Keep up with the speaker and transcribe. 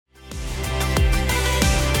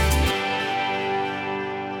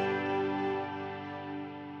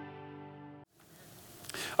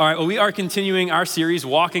All right, well, we are continuing our series,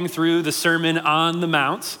 walking through the Sermon on the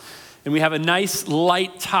Mount. And we have a nice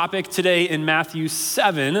light topic today in Matthew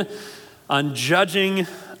 7 on judging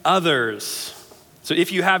others. So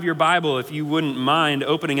if you have your Bible, if you wouldn't mind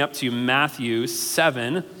opening up to Matthew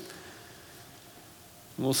 7,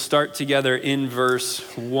 we'll start together in verse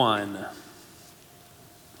 1.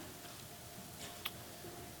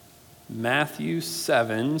 Matthew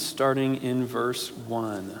 7, starting in verse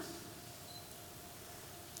 1.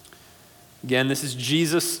 Again, this is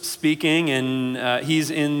Jesus speaking, and he's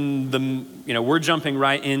in the, we're jumping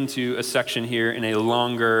right into a section here in a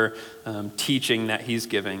longer teaching that he's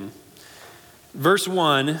giving. Verse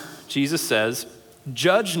 1, Jesus says,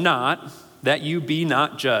 "Judge not that you be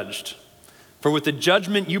not judged. For with the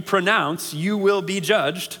judgment you pronounce, you will be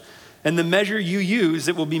judged, and the measure you use,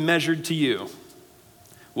 it will be measured to you.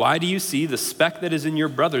 Why do you see the speck that is in your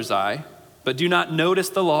brother's eye, but do not notice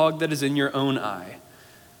the log that is in your own eye?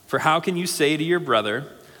 For how can you say to your brother,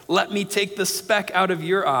 'Let me take the speck out of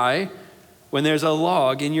your eye,' when there's a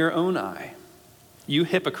log in your own eye? You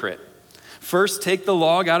hypocrite. First take the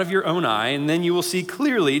log out of your own eye, and then you will see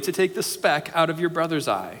clearly to take the speck out of your brother's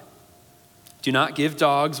eye. Do not give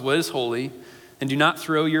dogs what is holy, and do not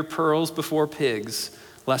throw your pearls before pigs,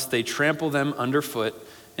 lest they trample them underfoot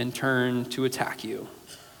and turn to attack you."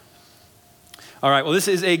 All right, well, this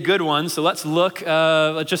is a good one, so let's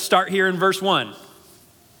just start here in verse 1.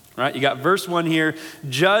 All right, you got verse 1 here,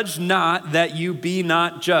 "Judge not that you be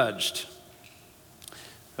not judged."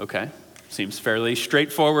 Okay, seems fairly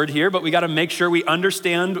straightforward here, but we got to make sure we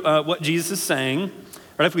understand what Jesus is saying.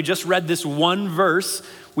 Right, if we just read this one verse,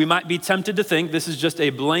 we might be tempted to think this is just a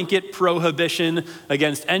blanket prohibition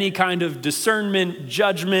against any kind of discernment,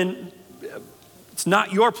 judgment. It's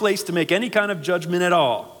not your place to make any kind of judgment at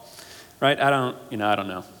all. Right? I don't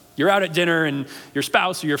know. You're out at dinner and your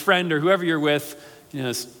spouse or your friend or whoever you're with,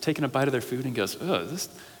 is taking a bite of their food and goes, "Oh, is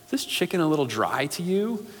this chicken a little dry to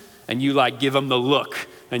you?" And you give them the look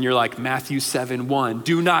and you're like, Matthew 7:1,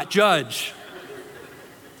 "Do not judge.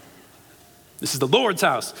 This is the Lord's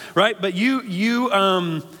house," right? But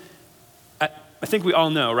I think we all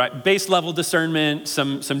know, right? Base level discernment,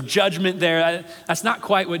 some judgment there. That's not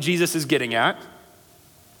quite what Jesus is getting at.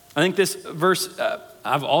 I think this verse,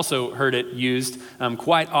 I've also heard it used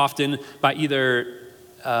quite often by either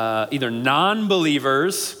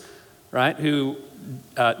non-believers, right, who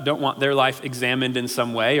don't want their life examined in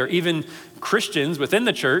some way, or even Christians within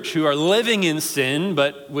the church who are living in sin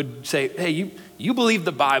but would say, "Hey, you believe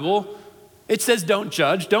the Bible. It says don't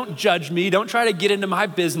judge me, don't try to get into my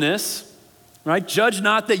business, right? Judge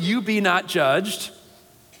not that you be not judged."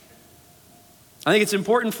 I think it's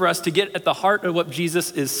important for us to get at the heart of what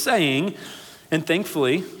Jesus is saying. And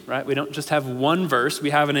thankfully, right, we don't just have one verse,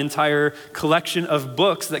 we have an entire collection of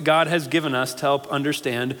books that God has given us to help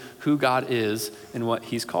understand who God is and what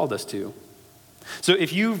he's called us to. So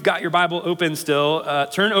if you've got your Bible open still,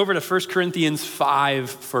 turn over to 1 Corinthians 5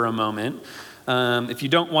 for a moment. If you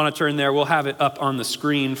don't want to turn there, we'll have it up on the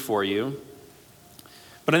screen for you.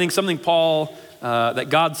 But I think something that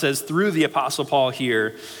God says through the Apostle Paul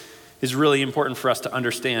here is really important for us to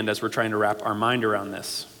understand as we're trying to wrap our mind around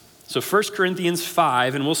this. So 1 Corinthians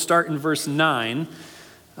 5, and we'll start in verse 9,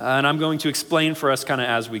 and I'm going to explain for us kind of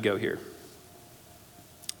as we go here.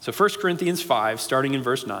 So 1 Corinthians 5, starting in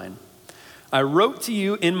verse 9. "I wrote to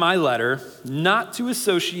you in my letter not to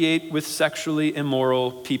associate with sexually immoral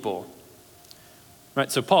people." Right,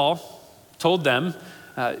 so Paul told them,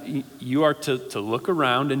 you are to look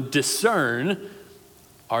around and discern,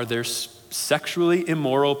 are there sexually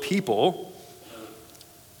immoral people,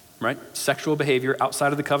 right? Sexual behavior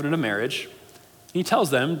outside of the covenant of marriage. And he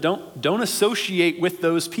tells them, don't associate with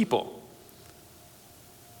those people.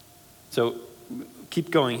 So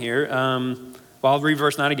keep going here. I'll read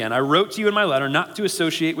verse 9 again. "I wrote to you in my letter not to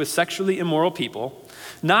associate with sexually immoral people,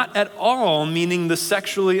 not at all meaning the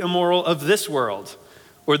sexually immoral of this world,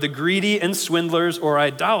 or the greedy and swindlers or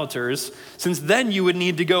idolaters, since then you would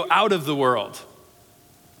need to go out of the world."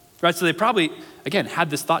 Right, so they probably, again,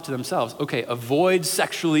 had this thought to themselves, okay, avoid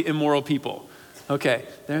sexually immoral people. Okay,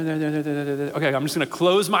 there. Okay, I'm just gonna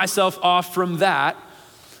close myself off from that.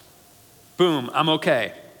 Boom, I'm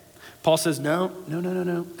okay. Paul says, no,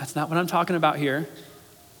 that's not what I'm talking about here.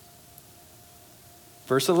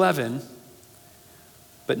 Verse 11,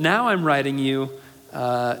 "But now I'm writing you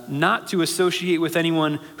not to associate with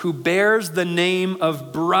anyone who bears the name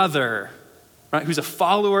of brother," right, who's a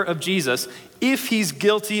follower of Jesus, "if he's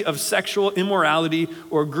guilty of sexual immorality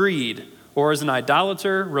or greed, or as an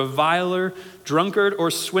idolater, reviler, drunkard,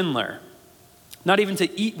 or swindler. Not even to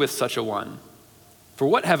eat with such a one. For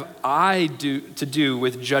what have I to do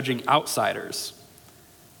with judging outsiders?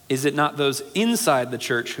 Is it not those inside the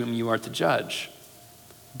church whom you are to judge?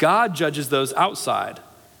 God judges those outside,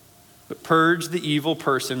 but purge the evil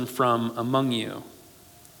person from among you.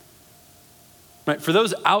 Right? For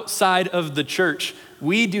those outside of the church,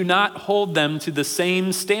 we do not hold them to the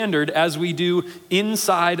same standard as we do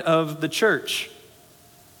inside of the church.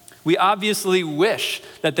 We obviously wish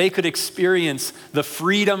that they could experience the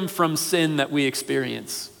freedom from sin that we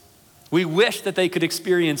experience. We wish that they could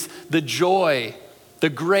experience the joy, the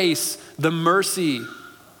grace, the mercy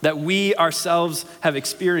that we ourselves have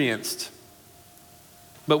experienced.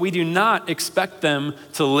 But we do not expect them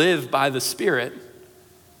to live by the Spirit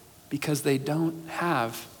because they don't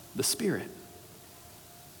have the Spirit.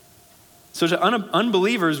 So to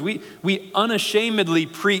unbelievers, we unashamedly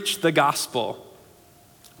preach the gospel,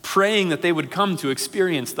 praying that they would come to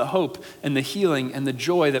experience the hope and the healing and the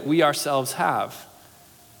joy that we ourselves have.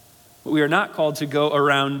 But we are not called to go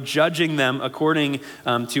around judging them according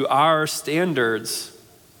to our standards.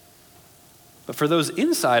 But for those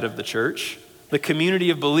inside of the church, the community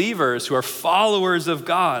of believers who are followers of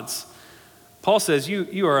God's, Paul says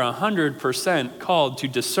you are 100% called to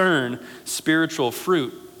discern spiritual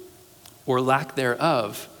fruit or lack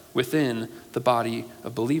thereof within the body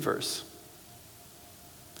of believers.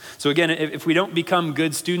 So again, if we don't become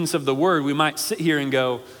good students of the word, we might sit here and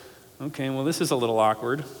go, okay, well, this is a little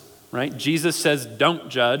awkward. Right? Jesus says, don't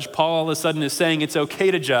judge. Paul all of a sudden is saying it's okay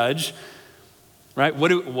to judge. Right?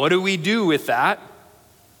 What do we do with that?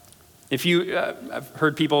 If you, I've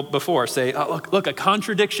heard people before say, oh, look, a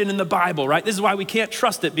contradiction in the Bible, right? This is why we can't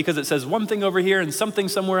trust it because it says one thing over here and something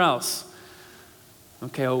somewhere else.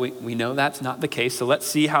 Okay, well, we know that's not the case, so let's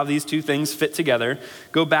see how these two things fit together.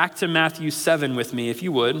 Go back to Matthew 7 with me, if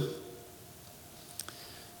you would.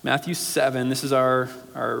 Matthew 7, this is our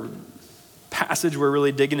passage we're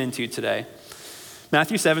really digging into today.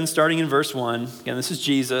 Matthew 7, starting in verse 1. Again, this is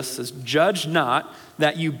Jesus. It says, judge not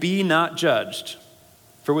that you be not judged.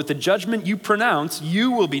 For with the judgment you pronounce,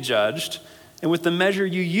 you will be judged. And with the measure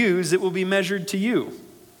you use, it will be measured to you.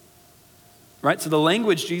 Right? So the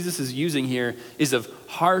language Jesus is using here is of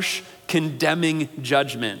harsh, condemning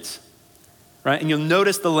judgment. Right? And you'll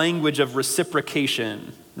notice the language of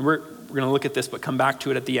reciprocation. And we're going to look at this, but come back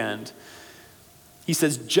to it at the end. He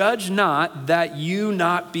says, judge not that you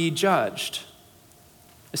not be judged.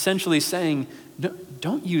 Essentially saying,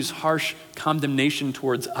 don't use harsh condemnation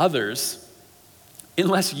towards others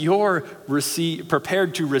unless you're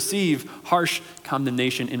prepared to receive harsh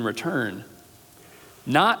condemnation in return.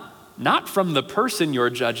 Not from the person you're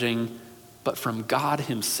judging, but from God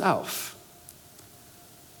himself.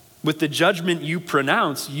 With the judgment you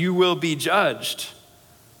pronounce, you will be judged.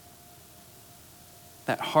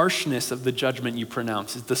 That harshness of the judgment you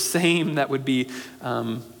pronounce is the same that would be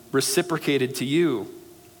reciprocated to you.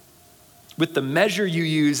 With the measure you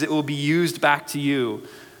use, it will be used back to you.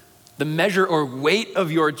 The measure or weight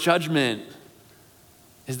of your judgment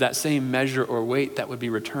is that same measure or weight that would be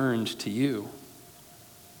returned to you.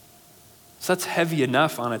 So that's heavy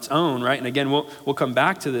enough on its own, right? And again, we'll come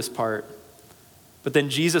back to this part. But then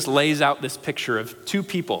Jesus lays out this picture of two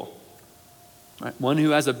people. Right? One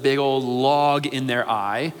who has a big old log in their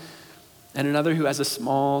eye, and another who has a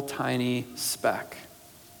small, tiny speck.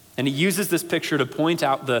 And he uses this picture to point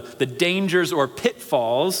out the dangers or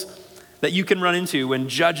pitfalls that you can run into when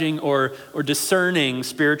judging or discerning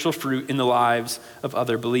spiritual fruit in the lives of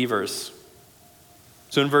other believers.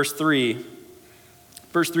 So in verse 3,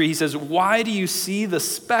 he says, why do you see the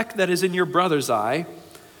speck that is in your brother's eye,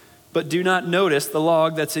 but do not notice the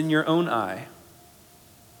log that's in your own eye?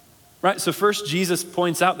 Right, so first Jesus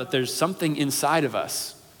points out that there's something inside of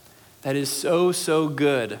us that is so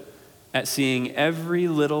good at seeing every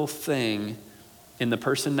little thing in the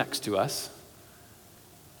person next to us,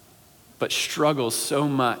 but struggles so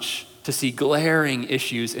much to see glaring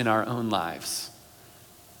issues in our own lives.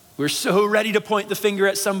 We're so ready to point the finger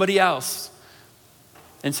at somebody else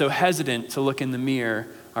and so hesitant to look in the mirror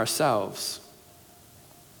ourselves.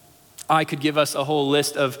 I could give us a whole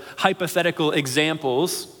list of hypothetical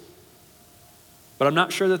examples, but I'm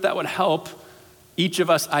not sure that would help each of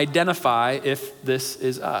us identify if this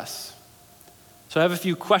is us. So I have a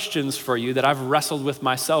few questions for you that I've wrestled with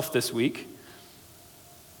myself this week.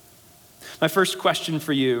 My first question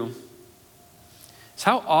for you is,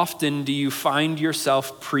 how often do you find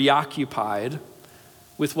yourself preoccupied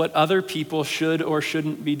with what other people should or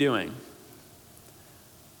shouldn't be doing?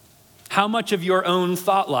 How much of your own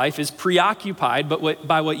thought life is preoccupied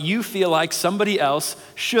by what you feel like somebody else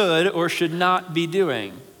should or should not be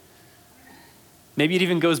doing? Maybe it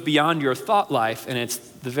even goes beyond your thought life, and it's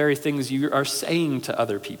the very things you are saying to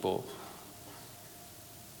other people.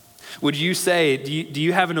 Would you say, do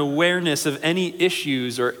you have an awareness of any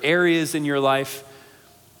issues or areas in your life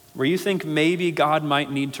where you think maybe God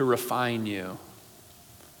might need to refine you?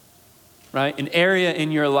 Right? An area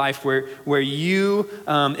in your life where you,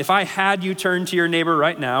 if I had you turn to your neighbor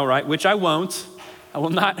right now, right, which I won't, I will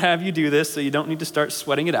not have you do this, so you don't need to start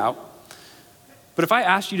sweating it out. But if I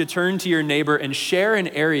asked you to turn to your neighbor and share an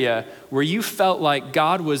area where you felt like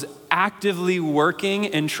God was actively working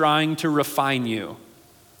and trying to refine you,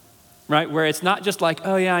 right? Where it's not just like,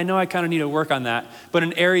 oh yeah, I know I kind of need to work on that, but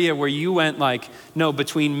an area where you went like, no,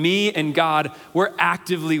 between me and God, we're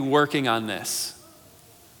actively working on this.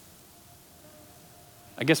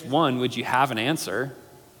 I guess one, would you have an answer?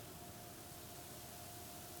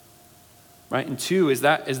 Right? And two, is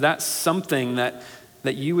that something that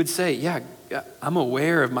you would say, yeah, I'm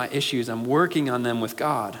aware of my issues. I'm working on them with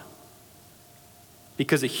God.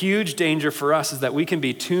 Because a huge danger for us is that we can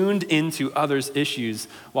be tuned into others' issues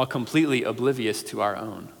while completely oblivious to our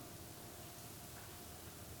own.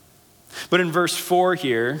 But in verse 4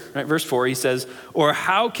 here, right, verse 4, he says, or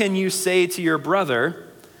how can you say to your brother,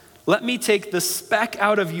 let me take the speck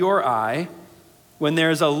out of your eye when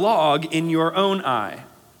there's a log in your own eye?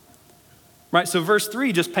 Right, so verse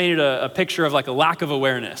 3 just painted a picture of like a lack of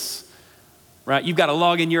awareness. Right, you've got a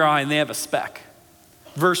log in your eye and they have a speck.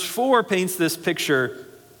 Verse 4 paints this picture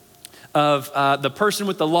of the person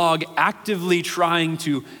with the log actively trying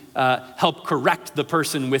to help correct the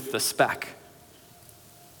person with the speck.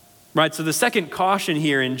 Right, so the second caution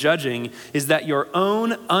here in judging is that your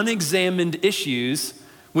own unexamined issues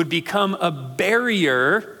would become a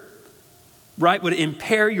barrier, right, would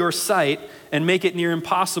impair your sight and make it near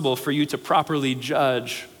impossible for you to properly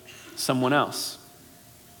judge someone else.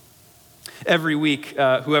 Every week,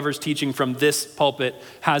 whoever's teaching from this pulpit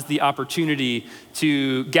has the opportunity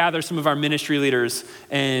to gather some of our ministry leaders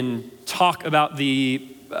and talk about the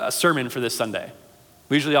sermon for this Sunday.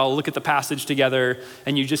 We usually all look at the passage together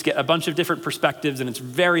and you just get a bunch of different perspectives, and it's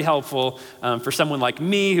very helpful for someone like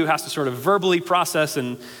me who has to sort of verbally process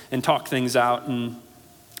and talk things out. And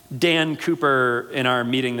Dan Cooper in our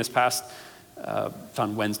meeting this past, it's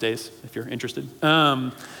on Wednesdays if you're interested,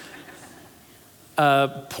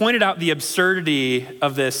 pointed out the absurdity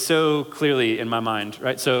of this so clearly in my mind,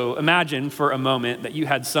 right? So imagine for a moment that you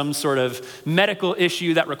had some sort of medical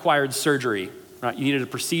issue that required surgery, right? You needed a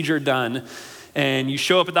procedure done, and you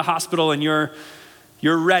show up at the hospital and you're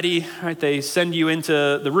ready, right? They send you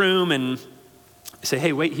into the room and say,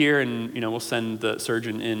 hey, wait here, and we'll send the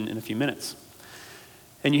surgeon in a few minutes.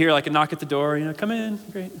 And you hear like a knock at the door, come in,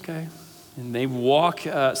 great, okay. And they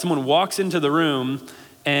someone walks into the room,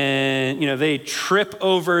 and they trip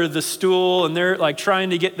over the stool, and they're like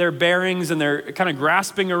trying to get their bearings, and they're kind of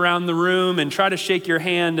grasping around the room and try to shake your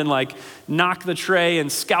hand and like knock the tray,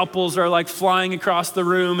 and scalpels are like flying across the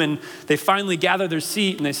room, and they finally gather their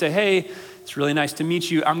seat and they say, hey, it's really nice to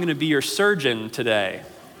meet you. I'm going to be your surgeon today.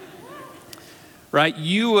 Right?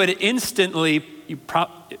 You would instantly,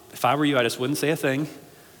 if I were you, I just wouldn't say a thing,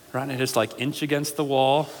 right? And just like inch against the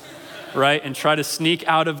wall, right? And try to sneak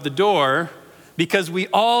out of the door, because we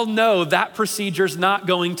all know that procedure's not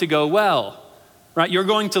going to go well, right? You're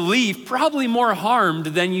going to leave probably more harmed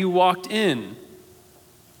than you walked in.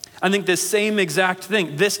 I think this same exact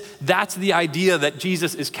thing, that's the idea that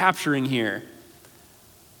Jesus is capturing here,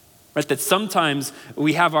 right? That sometimes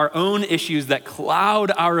we have our own issues that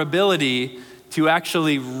cloud our ability to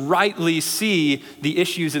actually rightly see the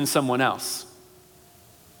issues in someone else.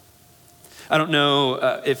 I don't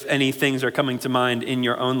know if any things are coming to mind in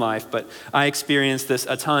your own life, but I experienced this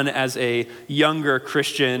a ton as a younger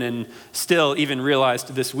Christian, and still even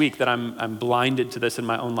realized this week that I'm blinded to this in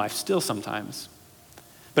my own life still sometimes.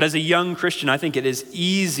 But as a young Christian, I think it is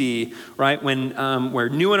easy, right, when we're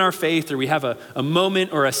new in our faith, or we have a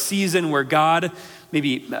moment or a season where God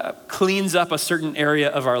maybe cleans up a certain area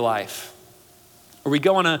of our life. Or we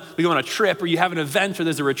go on a trip, or you have an event, or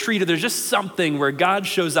there's a retreat, or there's just something where God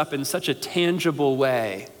shows up in such a tangible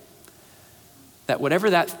way that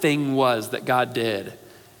whatever that thing was that God did,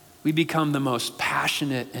 we become the most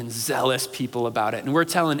passionate and zealous people about it. And we're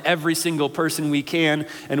telling every single person we can,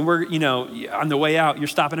 and we're, on the way out, you're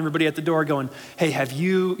stopping everybody at the door going, hey, have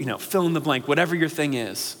you, fill in the blank, whatever your thing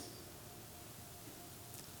is.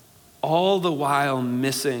 All the while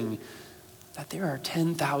missing that there are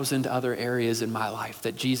 10,000 other areas in my life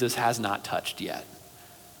that Jesus has not touched yet.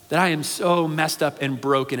 That I am so messed up and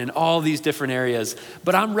broken in all these different areas,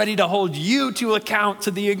 but I'm ready to hold you to account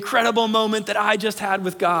to the incredible moment that I just had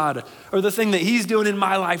with God, or the thing that he's doing in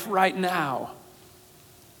my life right now.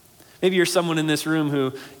 Maybe you're someone in this room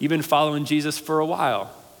who you've been following Jesus for a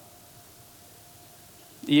while.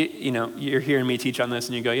 You're hearing me teach on this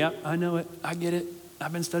and you go, yeah, I know it. I get it.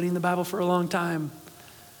 I've been studying the Bible for a long time.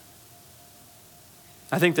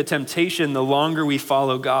 I think the temptation, the longer we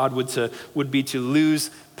follow God, would be to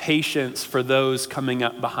lose patience for those coming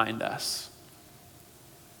up behind us.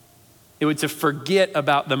 It would to forget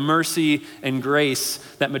about the mercy and grace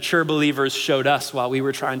that mature believers showed us while we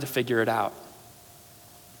were trying to figure it out.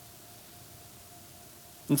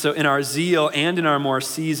 And so in our zeal and in our more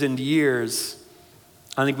seasoned years,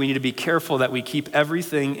 I think we need to be careful that we keep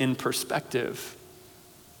everything in perspective.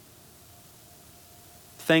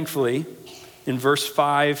 Thankfully, in verse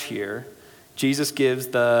 5 here, Jesus gives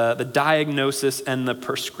the diagnosis and the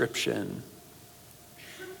prescription.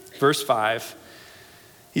 Verse 5,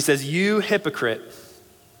 he says, "You hypocrite,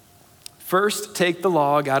 first take the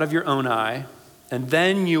log out of your own eye, and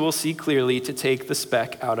then you will see clearly to take the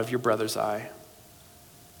speck out of your brother's eye."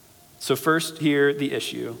 So first here, the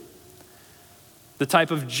issue. The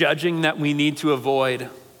type of judging that we need to avoid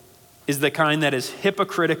is the kind that is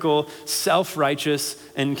hypocritical, self-righteous,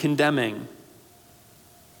 and condemning.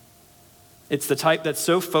 It's the type that's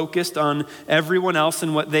so focused on everyone else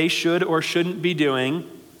and what they should or shouldn't be doing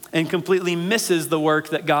and completely misses the work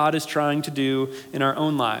that God is trying to do in our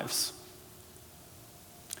own lives.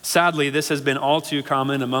 Sadly, this has been all too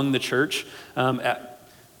common among the church,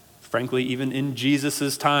 frankly, even in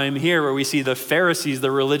Jesus' time here, where we see the Pharisees,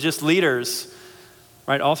 the religious leaders,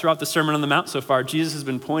 right? All throughout the Sermon on the Mount so far, Jesus has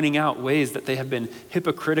been pointing out ways that they have been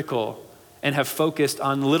hypocritical and have focused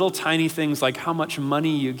on little tiny things like how much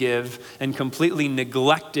money you give and completely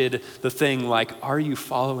neglected the thing like, are you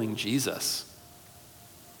following Jesus?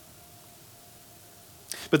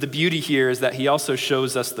 But the beauty here is that he also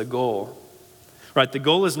shows us the goal, right? The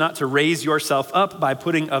goal is not to raise yourself up by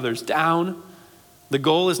putting others down. The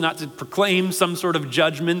goal is not to proclaim some sort of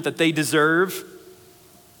judgment that they deserve.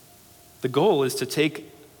 The goal is to take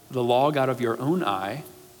the log out of your own eye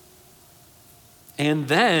and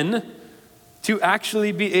then to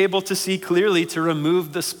actually be able to see clearly to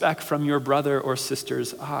remove the speck from your brother or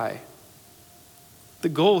sister's eye. The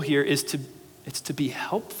goal here is to be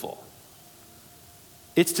helpful.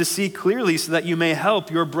 It's to see clearly so that you may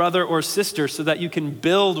help your brother or sister so that you can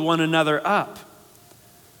build one another up.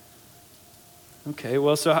 Okay,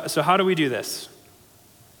 well, so how do we do this?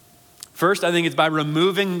 First, I think it's by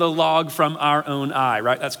removing the log from our own eye,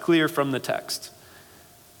 right? That's clear from the text.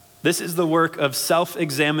 This is the work of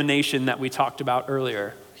self-examination that we talked about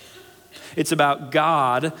earlier. It's about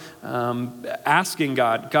God, asking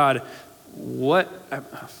God, what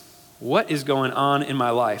is going on in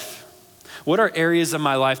my life? What are areas of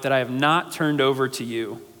my life that I have not turned over to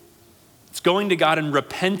you? It's going to God and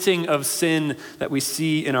repenting of sin that we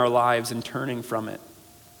see in our lives and turning from it.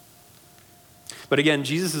 But again,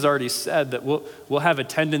 Jesus has already said that we'll have a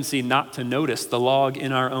tendency not to notice the log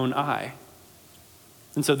in our own eye.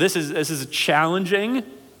 And so this is challenging,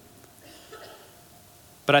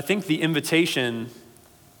 but I think the invitation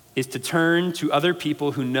is to turn to other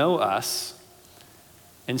people who know us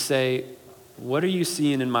and say, what are you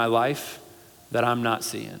seeing in my life that I'm not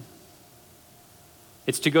seeing?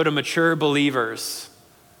 It's to go to mature believers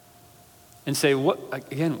and say,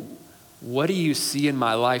 what do you see in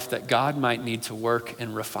my life that God might need to work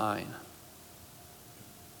and refine?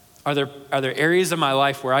 Are there areas of my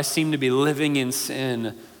life where I seem to be living in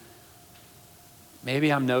sin?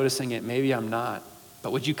 Maybe I'm noticing it, maybe I'm not.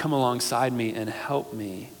 But would you come alongside me and help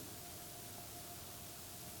me?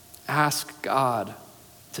 Ask God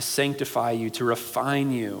to sanctify you, to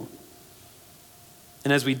refine you.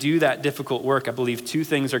 And as we do that difficult work, I believe two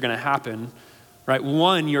things are going to happen, right?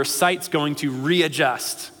 One, your sight's going to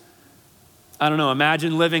readjust. I don't know,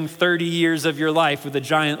 imagine living 30 years of your life with a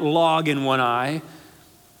giant log in one eye,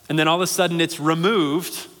 and then all of a sudden it's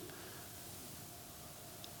removed.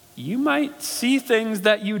 You might see things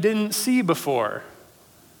that you didn't see before.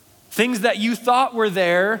 Things that you thought were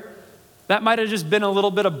there, that might have just been a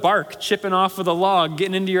little bit of bark chipping off of the log,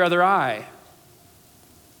 getting into your other eye.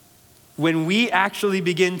 When we actually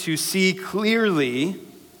begin to see clearly,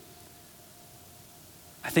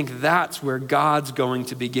 I think that's where God's going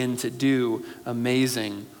to begin to do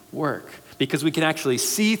amazing work. Because we can actually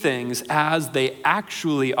see things as they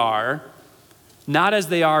actually are, not as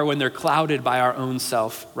they are when they're clouded by our own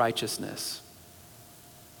self-righteousness.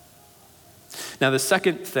 Now the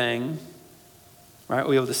second thing, right,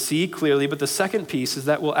 we'll be able to see clearly, but the second piece is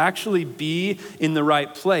that we'll actually be in the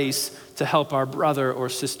right place to help our brother or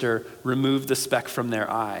sister remove the speck from their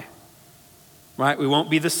eye. Right? We won't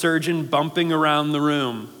be the surgeon bumping around the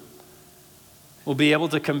room. We'll be able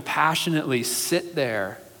to compassionately sit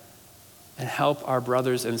there and help our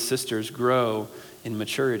brothers and sisters grow in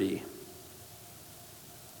maturity.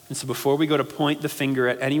 And so before we go to point the finger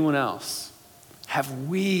at anyone else, have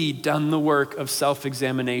we done the work of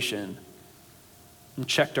self-examination and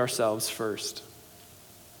checked ourselves first?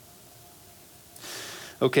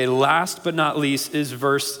 Okay, last but not least is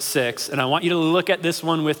verse 6. And I want you to look at this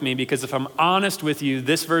one with me because if I'm honest with you,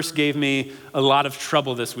 this verse gave me a lot of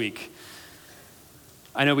trouble this week.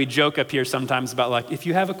 I know we joke up here sometimes about like, if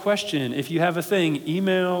you have a question, if you have a thing,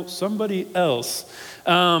 email somebody else.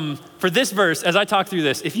 For this verse, as I talk through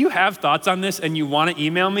this, if you have thoughts on this and you want to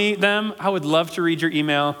email me them, I would love to read your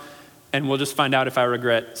email and we'll just find out if I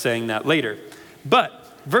regret saying that later. But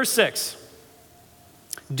verse 6,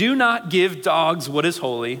 do not give dogs what is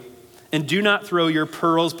holy and do not throw your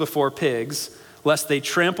pearls before pigs, lest they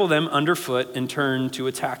trample them underfoot and turn to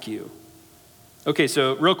attack you. Okay,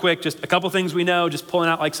 so real quick, just a couple things we know, just pulling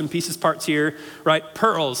out like some pieces, parts here, right?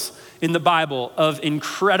 Pearls in the Bible of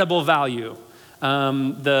incredible value.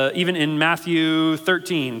 Even in Matthew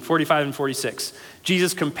 13, 45 and 46,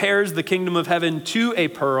 Jesus compares the kingdom of heaven to a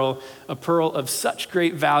pearl of such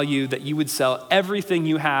great value that you would sell everything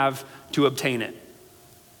you have to obtain it.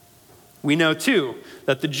 We know too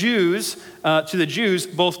that to the Jews,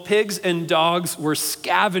 both pigs and dogs were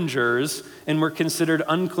scavengers and were considered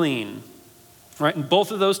unclean. Right? And both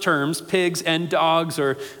of those terms, pigs and dogs,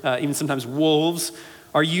 or even sometimes wolves,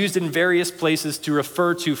 are used in various places to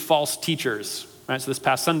refer to false teachers. Right? So this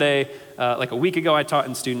past Sunday, like a week ago, I taught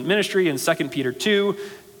in student ministry in 2 Peter 2.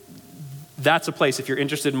 That's a place, if you're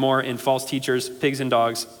interested more in false teachers, pigs and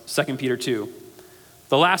dogs, 2 Peter 2.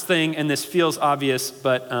 The last thing, and this feels obvious,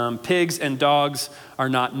 but pigs and dogs are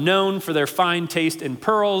not known for their fine taste in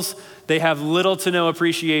pearls. They have little to no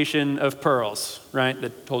appreciation of pearls, right?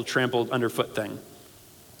 The whole trampled underfoot thing.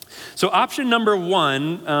 So option number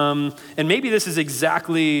one, and maybe this is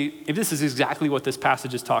exactly what this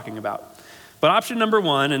passage is talking about. But option number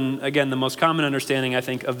one, and again, the most common understanding, I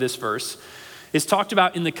think, of this verse, is talked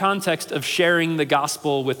about in the context of sharing the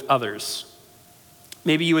gospel with others.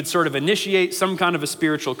 Maybe you would sort of initiate some kind of a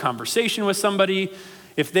spiritual conversation with somebody.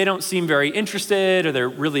 If they don't seem very interested or they're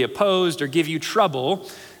really opposed or give you trouble,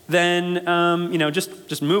 then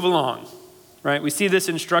just move along, right? We see this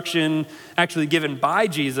instruction actually given by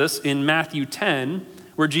Jesus in Matthew 10,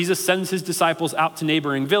 where Jesus sends his disciples out to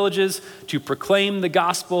neighboring villages to proclaim the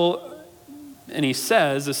gospel. And he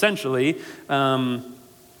says, essentially,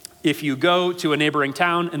 if you go to a neighboring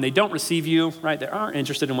town and they don't receive you, right, they aren't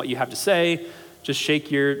interested in what you have to say, just shake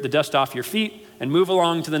the dust off your feet and move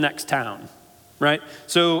along to the next town, right?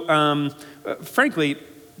 So frankly,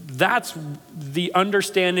 that's the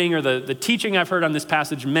understanding or the teaching I've heard on this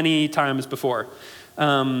passage many times before.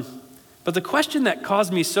 But the question that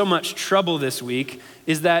caused me so much trouble this week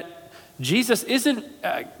is that Jesus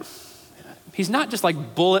he's not just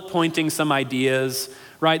like bullet pointing some ideas,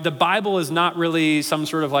 right? The Bible is not really some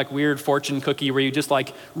sort of like weird fortune cookie where you just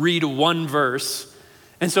like read one verse.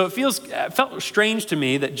 And so it felt strange to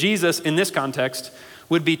me that Jesus, in this context,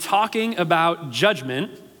 would be talking about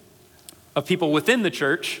judgment of people within the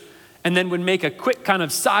church, and then would make a quick kind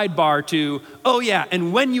of sidebar to, oh yeah,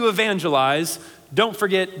 and when you evangelize, don't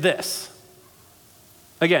forget this.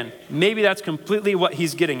 Again, maybe that's completely what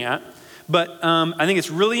he's getting at, but I think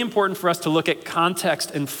it's really important for us to look at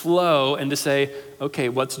context and flow and to say, okay,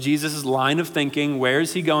 what's Jesus' line of thinking? Where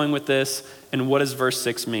is he going with this? And what does verse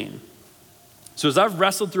 6 mean? So as I've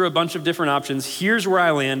wrestled through a bunch of different options, here's where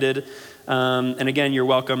I landed. And again, you're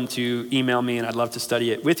welcome to email me and I'd love to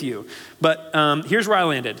study it with you. But here's where I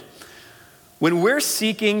landed. When we're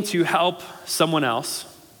seeking to help someone else,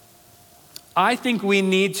 I think we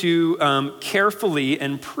need to carefully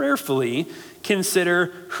and prayerfully consider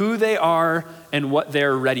who they are and what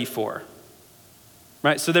they're ready for.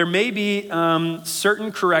 Right? So there may be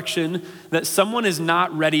certain correction that someone is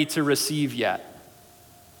not ready to receive yet.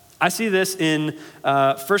 I see this in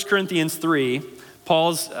 1 Corinthians 3.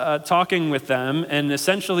 Paul's talking with them and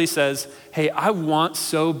essentially says, hey, I want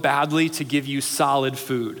so badly to give you solid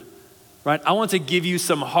food, right? I want to give you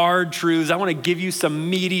some hard truths. I want to give you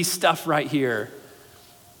some meaty stuff right here.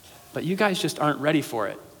 But you guys just aren't ready for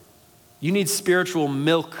it. You need spiritual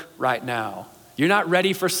milk right now. You're not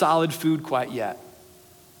ready for solid food quite yet.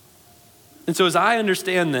 And so as I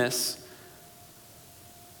understand this,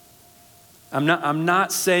 I'm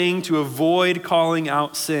not saying to avoid calling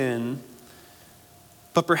out sin,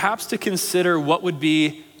 but perhaps to consider what would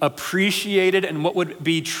be appreciated and what would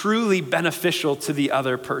be truly beneficial to the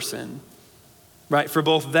other person, right? For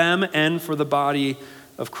both them and for the body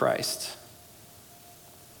of Christ.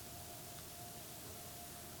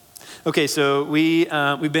 Okay, so we've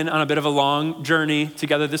been on a bit of a long journey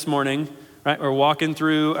together this morning, right? We're walking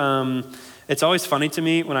through It's always funny to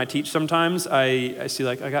me when I teach sometimes, I see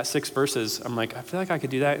like, I got 6 verses. I'm like, I feel like I could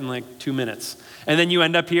do that in like 2 minutes. And then you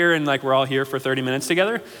end up here and like we're all here for 30 minutes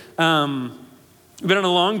together. But on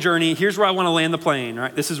a long journey, here's where I want to land the plane,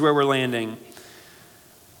 right? This is where we're landing.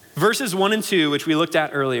 Verses 1 and 2, which we looked at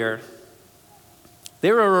earlier,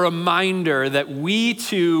 they were a reminder that we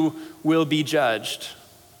too will be judged.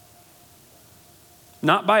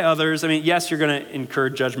 Not by others. I mean, yes, you're going to incur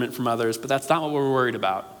judgment from others, but that's not what we're worried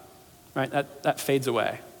about, right? That fades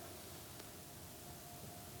away.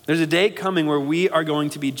 There's a day coming where we are going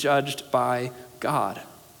to be judged by God. I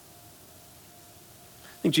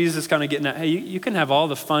think Jesus is kind of getting at, hey, you can have all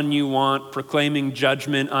the fun you want proclaiming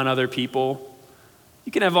judgment on other people.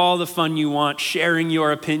 You can have all the fun you want sharing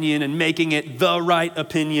your opinion and making it the right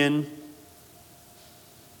opinion.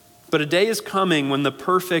 But a day is coming when the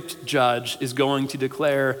perfect judge is going to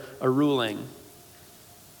declare a ruling.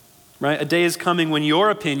 Right? A day is coming when your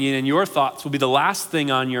opinion and your thoughts will be the last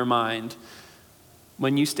thing on your mind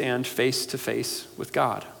when you stand face to face with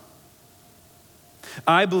God.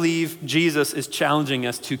 I believe Jesus is challenging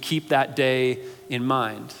us to keep that day in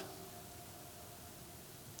mind.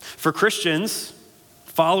 For Christians,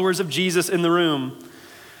 followers of Jesus in the room,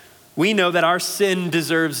 we know that our sin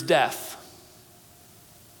deserves death.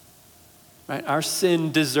 Right? Our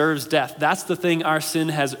sin deserves death. That's the thing our sin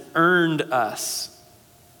has earned us.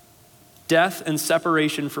 Death and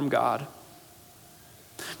separation from God.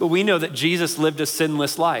 But we know that Jesus lived a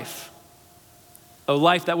sinless life. A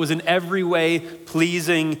life that was in every way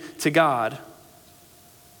pleasing to God.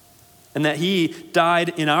 And that he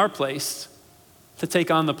died in our place to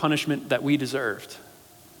take on the punishment that we deserved.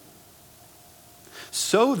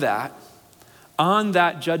 So that on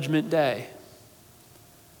that judgment day,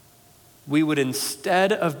 we would,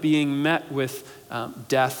 instead of being met with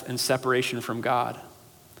death and separation from God,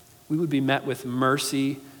 we would be met with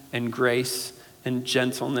mercy and grace and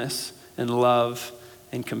gentleness and love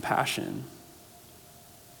and compassion.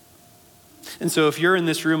 And so if you're in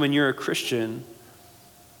this room and you're a Christian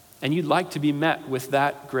and you'd like to be met with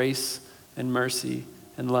that grace and mercy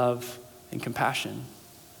and love and compassion,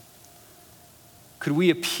 could we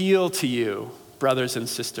appeal to you, brothers and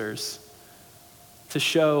sisters, to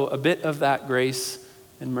show a bit of that grace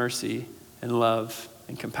and mercy and love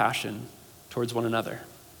and compassion towards one another?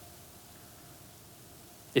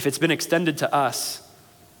 If it's been extended to us,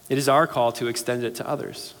 it is our call to extend it to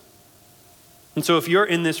others. And so if you're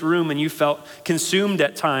in this room and you felt consumed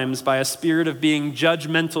at times by a spirit of being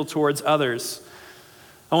judgmental towards others,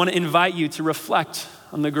 I want to invite you to reflect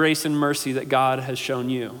on the grace and mercy that God has shown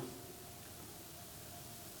you.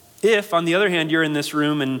 If, on the other hand, you're in this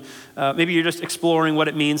room and maybe you're just exploring what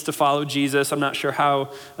it means to follow Jesus, I'm not sure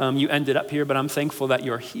how you ended up here, but I'm thankful that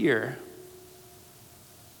you're here.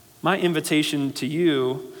 My invitation to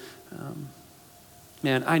you,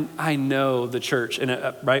 I know the church,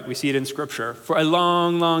 and right, we see it in Scripture. For a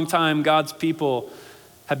long, long time, God's people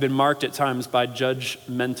have been marked at times by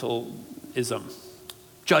judgmentalism,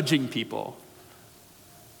 judging people.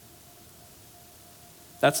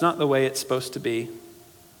 That's not the way it's supposed to be.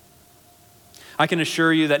 I can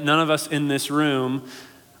assure you that none of us in this room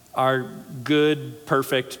are good,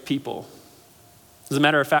 perfect people. As a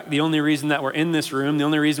matter of fact, the only reason that we're in this room, the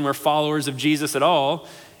only reason we're followers of Jesus at all,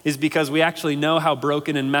 is because we actually know how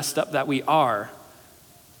broken and messed up that we are.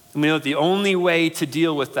 And we know that the only way to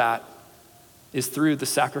deal with that is through the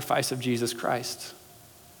sacrifice of Jesus Christ.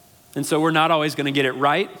 And so we're not always going to get it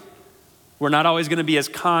right. We're not always going to be as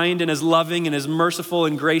kind and as loving and as merciful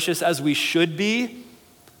and gracious as we should be.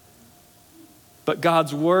 But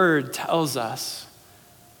God's word tells us,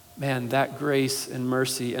 man, that grace and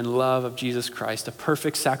mercy and love of Jesus Christ, a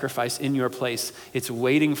perfect sacrifice in your place, it's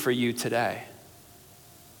waiting for you today.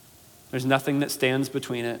 There's nothing that stands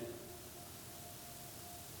between it.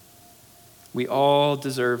 We all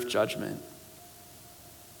deserve judgment.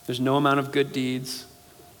 There's no amount of good deeds.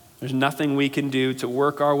 There's nothing we can do to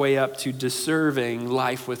work our way up to deserving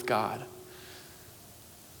life with God.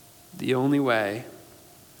 The only way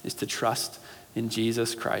is to trust in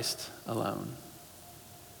Jesus Christ alone.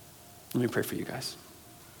 Let me pray for you guys.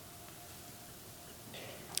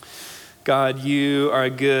 God, you are a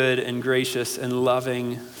good and gracious and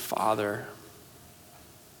loving Father.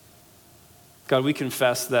 God, we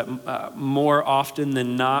confess that more often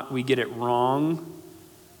than not, we get it wrong.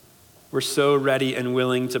 We're so ready and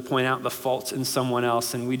willing to point out the faults in someone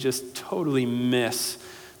else, and we just totally miss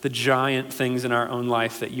the giant things in our own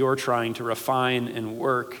life that you're trying to refine and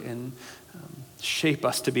work and shape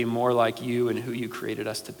us to be more like you and who you created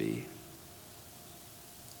us to be.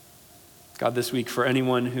 God, this week, for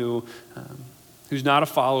anyone who's not a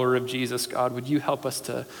follower of Jesus, God, would you help us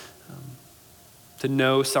to to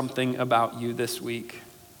know something about you this week?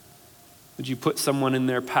 Would you put someone in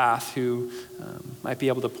their path who might be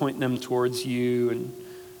able to point them towards you and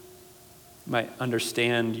might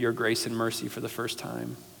understand your grace and mercy for the first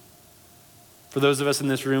time? For those of us in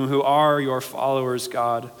this room who are your followers,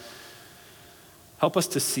 God, help us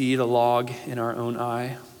to see the log in our own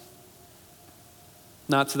eye.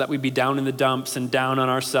 Not so that we be down in the dumps and down on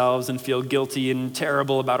ourselves and feel guilty and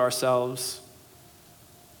terrible about ourselves,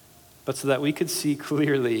 but so that we could see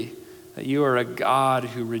clearly that you are a God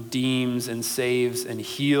who redeems and saves and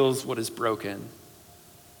heals what is broken.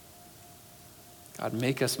 God,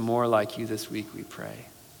 make us more like you this week, we pray.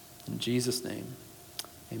 In Jesus' name,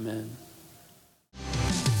 amen.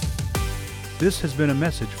 This has been a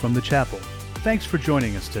message from the chapel. Thanks for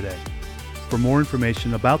joining us today. For more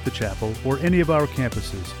information about the chapel or any of our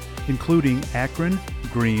campuses, including Akron,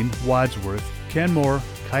 Greene, Wadsworth, Kenmore,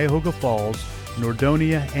 Cuyahoga Falls,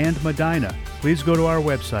 Nordonia, and Medina, please go to our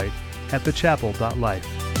website at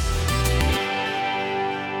thechapel.life.